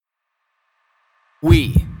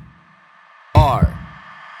We are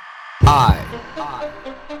I.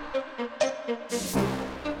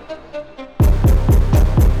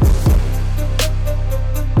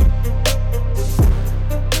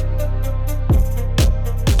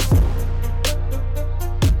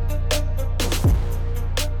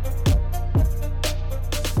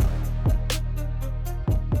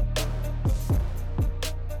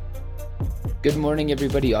 Good morning,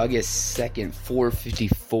 everybody. August 2nd,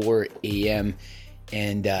 4:54 a.m.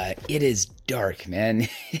 And it is dark, man.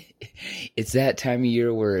 It's that time of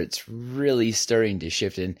year where it's really starting to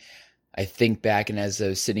shift. And I think back, and as I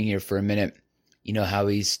was sitting here for a minute, you know how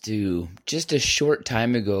we used to, just a short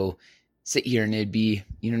time ago, sit here and it'd be,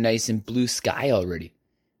 nice and blue sky already.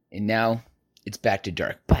 And now it's back to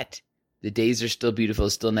dark. But the days are still beautiful,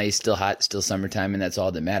 still nice, still hot, still summertime, and that's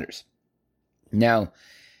all that matters. Now,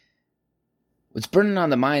 what's burning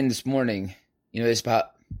on the mind this morning, is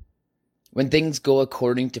about when things go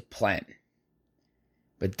according to plan.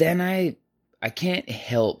 But then I can't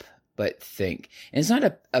help but think, and it's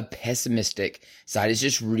not a pessimistic side, it's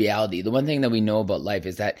just reality. The one thing that we know about life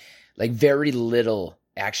is that very little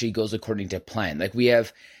actually goes according to plan. We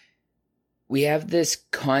have this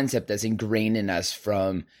concept that's ingrained in us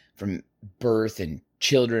from birth and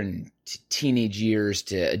children to teenage years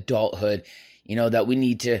to adulthood, that we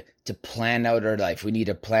need to plan out our life. We need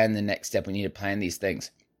to plan the next step. We need to plan these things.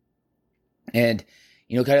 And,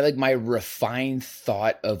 kind of my refined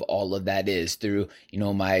thought of all of that is through,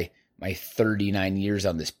 my 39 years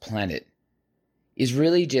on this planet is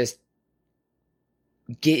really just,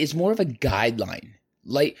 it's more of a guideline.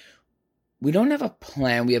 We don't have a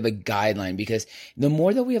plan, we have a guideline, because the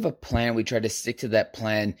more that we have a plan, we try to stick to that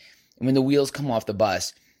plan. And when the wheels come off the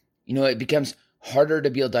bus, it becomes harder to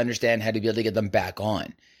be able to understand how to be able to get them back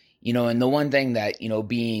on. And the one thing that,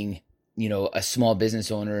 being, a small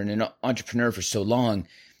business owner and an entrepreneur for so long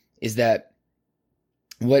is that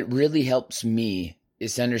what really helps me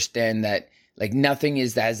is to understand that nothing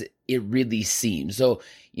is as it really seems. So,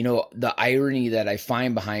 the irony that I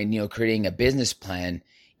find behind, creating a business plan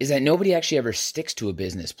is that nobody actually ever sticks to a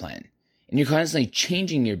business plan. And you're constantly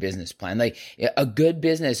changing your business plan. A good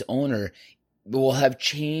business owner will have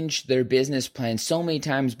changed their business plan so many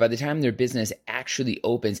times by the time their business actually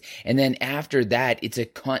opens. And then after that, it's a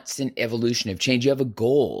constant evolution of change. You have a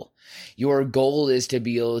goal. Your goal is to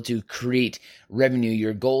be able to create revenue.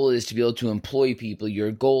 Your goal is to be able to employ people.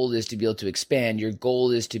 Your goal is to be able to expand. Your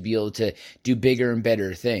goal is to be able to do bigger and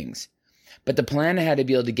better things. But the plan of how to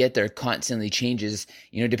be able to get there constantly changes,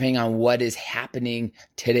 depending on what is happening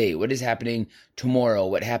today, what is happening tomorrow,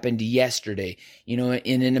 what happened yesterday, in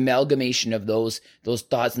an amalgamation of those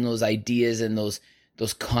thoughts and those ideas and those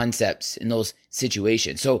concepts and those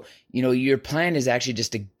situations. So, your plan is actually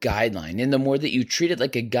just a guideline. And the more that you treat it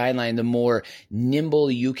like a guideline, the more nimble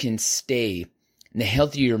you can stay and the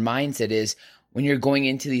healthier your mindset is when you're going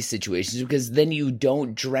into these situations, because then you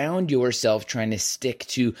don't drown yourself trying to stick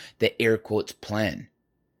to the air quotes plan.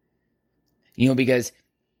 Because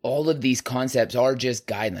all of these concepts are just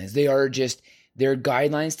guidelines. They're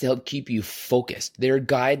guidelines to help keep you focused. They're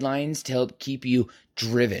guidelines to help keep you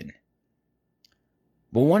driven.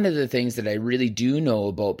 But one of the things that I really do know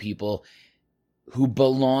about people who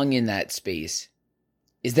belong in that space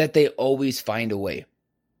is that they always find a way.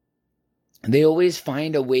 They always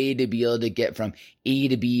find a way to be able to get from A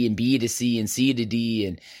to B and B to C and C to D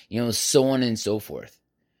and, so on and so forth.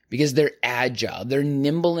 Because they're agile. They're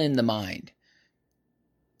nimble in the mind.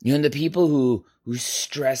 And the people who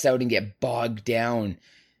stress out and get bogged down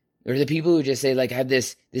are the people who just say, I have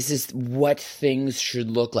this is what things should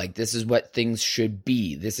look like. This is what things should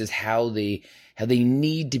be. This is how they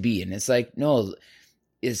need to be. And it's no,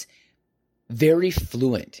 is very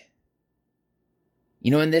fluent.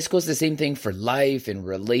 And this goes the same thing for life and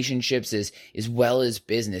relationships as well as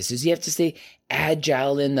business, is you have to stay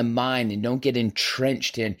agile in the mind and don't get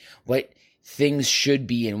entrenched in what things should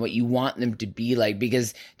be and what you want them to be like,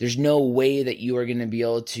 because there's no way that you are going to be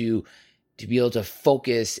able to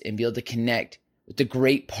focus and be able to connect with the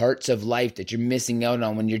great parts of life that you're missing out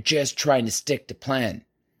on when you're just trying to stick to plan.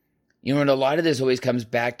 And a lot of this always comes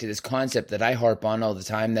back to this concept that I harp on all the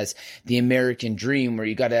time. That's the American dream, where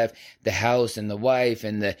you got to have the house and the wife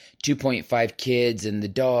and the 2.5 kids and the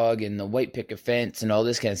dog and the white picket fence and all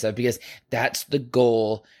this kind of stuff, because that's the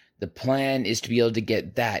goal. The plan is to be able to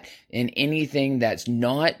get that. And anything that's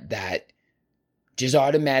not that just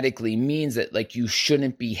automatically means that you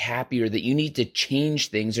shouldn't be happy, or that you need to change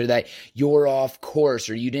things, or that you're off course,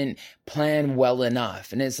 or you didn't plan well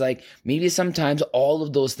enough. And it's maybe sometimes all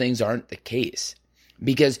of those things aren't the case,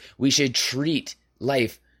 because we should treat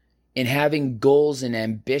life and having goals and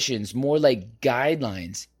ambitions more like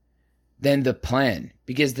guidelines than the plan,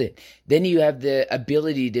 because then you have the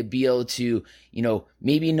ability to be able to,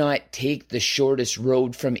 maybe not take the shortest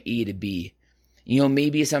road from A to B.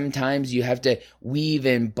 Maybe sometimes you have to weave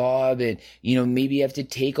and bob and, maybe you have to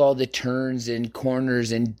take all the turns and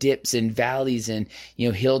corners and dips and valleys and,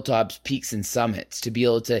 hilltops, peaks and summits to be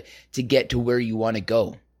able to get to where you want to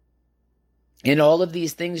go. And all of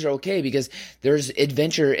these things are okay because there's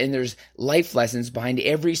adventure and there's life lessons behind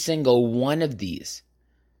every single one of these.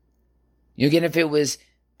 Again, if it was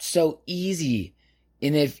so easy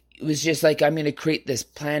and if it was just like, I'm going to create this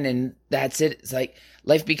plan and that's it, it's like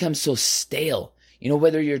life becomes so stale.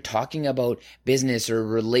 Whether you're talking about business or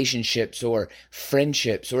relationships or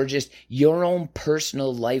friendships or just your own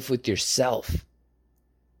personal life with yourself.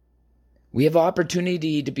 We have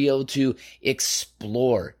opportunity to be able to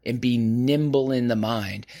explore and be nimble in the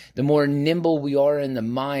mind. The more nimble we are in the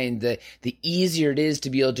mind, the easier it is to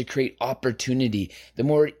be able to create opportunity. The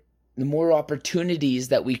more opportunities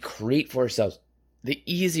that we create for ourselves, the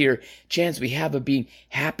easier chance we have of being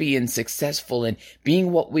happy and successful and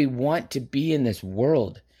being what we want to be in this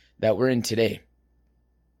world that we're in today.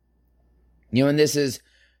 And this is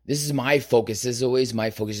my focus. This is always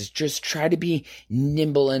my focus, is just try to be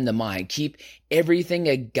nimble in the mind. Keep everything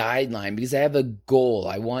a guideline because I have a goal.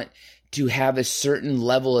 I want to have a certain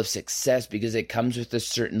level of success because it comes with a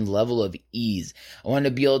certain level of ease. I want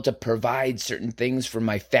to be able to provide certain things for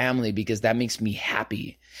my family because that makes me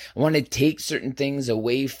happy. I want to take certain things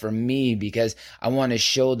away from me because I want to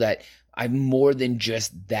show that I'm more than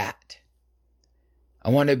just that. I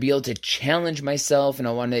want to be able to challenge myself and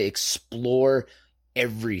I want to explore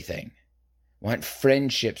everything. I want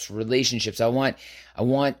friendships, relationships. I want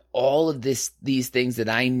all of these things that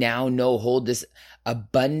I now know hold this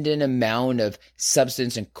abundant amount of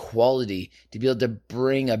substance and quality to be able to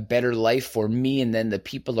bring a better life for me and then the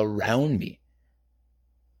people around me.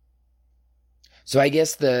 So I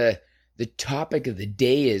guess the topic of the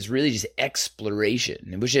day is really just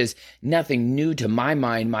exploration, which is nothing new to my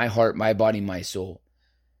mind, my heart, my body, my soul.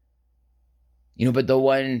 But the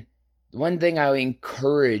one thing I would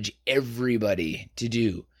encourage everybody to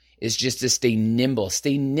do is just to stay nimble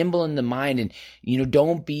in the mind and,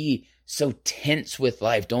 don't be so tense with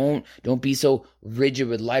life. Don't be so rigid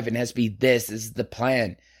with life. It has to be this is the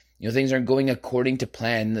plan. Things aren't going according to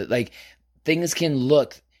plan. Like things can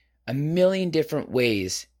look a million different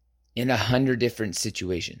ways in 100 different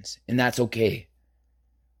situations, and that's okay.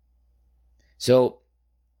 So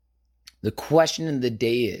the question of the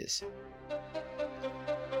day is,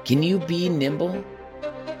 can you be nimble,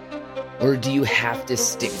 or do you have to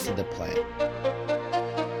stick to the plan?